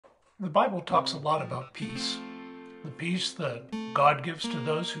The Bible talks a lot about peace. The peace that God gives to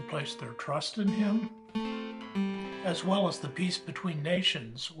those who place their trust in Him, as well as the peace between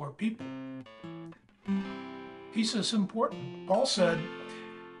nations or people. Peace is important. Paul said,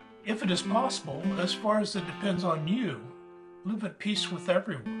 if it is possible, as far as it depends on you, live at peace with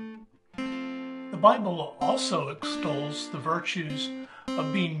everyone. The Bible also extols the virtues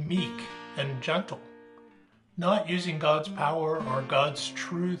of being meek and gentle, not using God's power or God's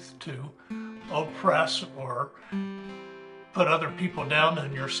truth to oppress or put other people down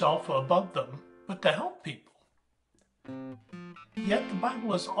and yourself above them, but to help people. Yet the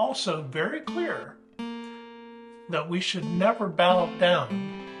Bible is also very clear that we should never bow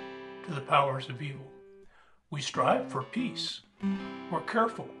down to the powers of evil. We strive for peace. We're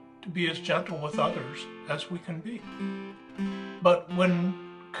careful to be as gentle with others as we can be. But when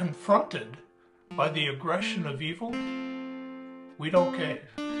confronted by the aggression of evil, we don't cave.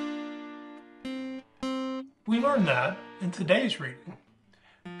 We learn that in today's reading.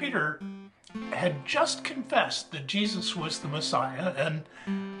 Peter had just confessed that Jesus was the Messiah, and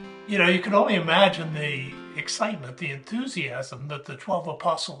you can only imagine the excitement, the enthusiasm that the 12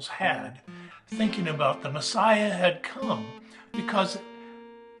 apostles had thinking about the Messiah had come, because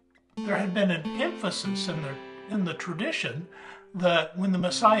there had been an emphasis in the tradition that when the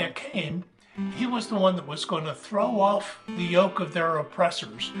Messiah came, he was the one that was going to throw off the yoke of their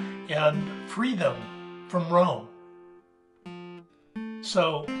oppressors and free them from Rome.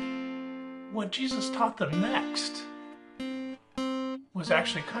 So what Jesus taught them next was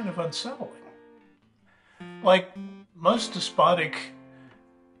actually kind of unsettling. Like most despotic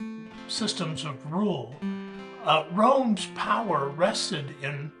systems of rule, Rome's power rested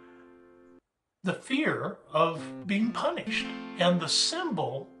in the fear of being punished, and the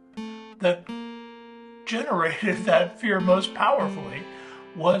symbol that generated that fear most powerfully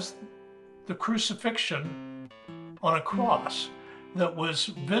was the crucifixion on a cross that was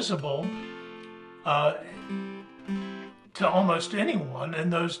visible to almost anyone in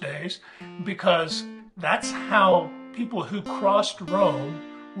those days, because that's how people who crossed Rome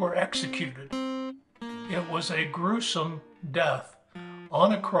were executed. It was a gruesome death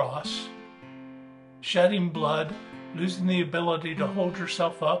on a cross, shedding blood, losing the ability to hold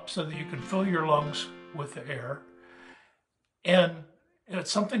yourself up so that you can fill your lungs with air. And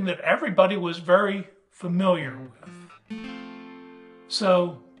it's something that everybody was very familiar with.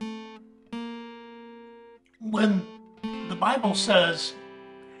 So when the Bible says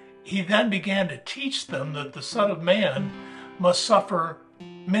he then began to teach them that the Son of Man must suffer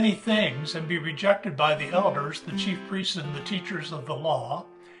many things and be rejected by the elders, the chief priests, and the teachers of the law,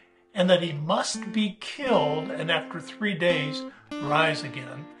 and that he must be killed and after 3 days rise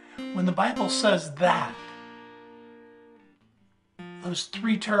again. When the Bible says that, those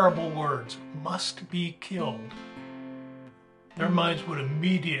 3 terrible words, must be killed, their minds would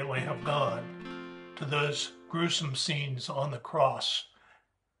immediately have gone to those gruesome scenes on the cross.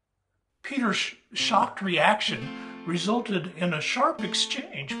 Peter's shocked reaction resulted in a sharp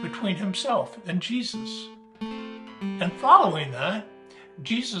exchange between himself and Jesus. And following that,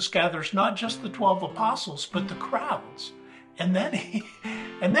 Jesus gathers not just the 12 apostles, but the crowds. And then he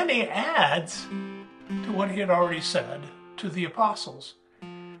adds to what he had already said to the apostles.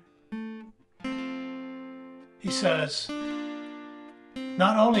 He says,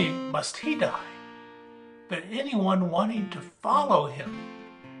 not only must he die, but anyone wanting to follow him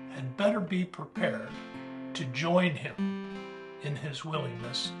had better be prepared to join him in his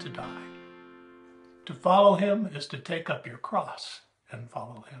willingness to die. To follow him is to take up your cross and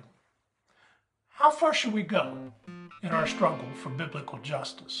follow him. How far should we go in our struggle for biblical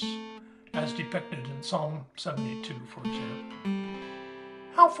justice, as depicted in Psalm 72, for example?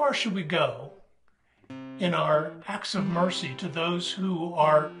 How far should we go in our acts of mercy to those who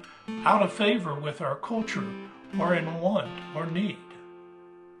are out of favor with our culture or in want or need?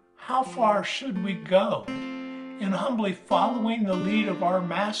 How far should we go in humbly following the lead of our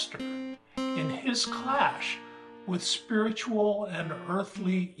Master in his clash with spiritual and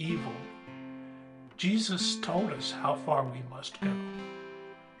earthly evil? Jesus told us how far we must go.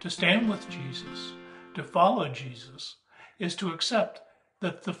 To stand with Jesus, to follow Jesus, is to accept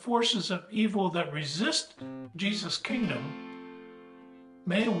that the forces of evil that resist Jesus' kingdom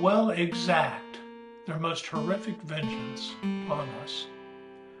may well exact their most horrific vengeance on us.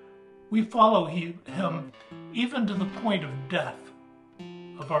 We follow him even to the point of death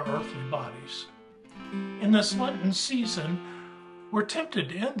of our earthly bodies. In this Lenten season, we're tempted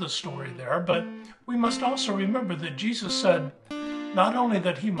to end the story there, but we must also remember that Jesus said not only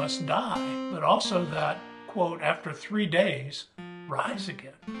that he must die, but also that, quote, after 3 days, rise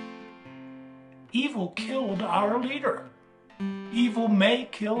again. evil killed our leader. Evil may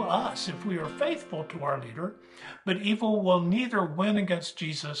kill us if we are faithful to our leader, but evil will neither win against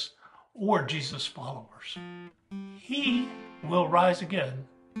Jesus or Jesus' followers. He will rise again.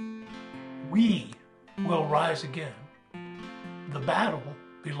 We will rise again. The battle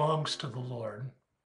belongs to the Lord.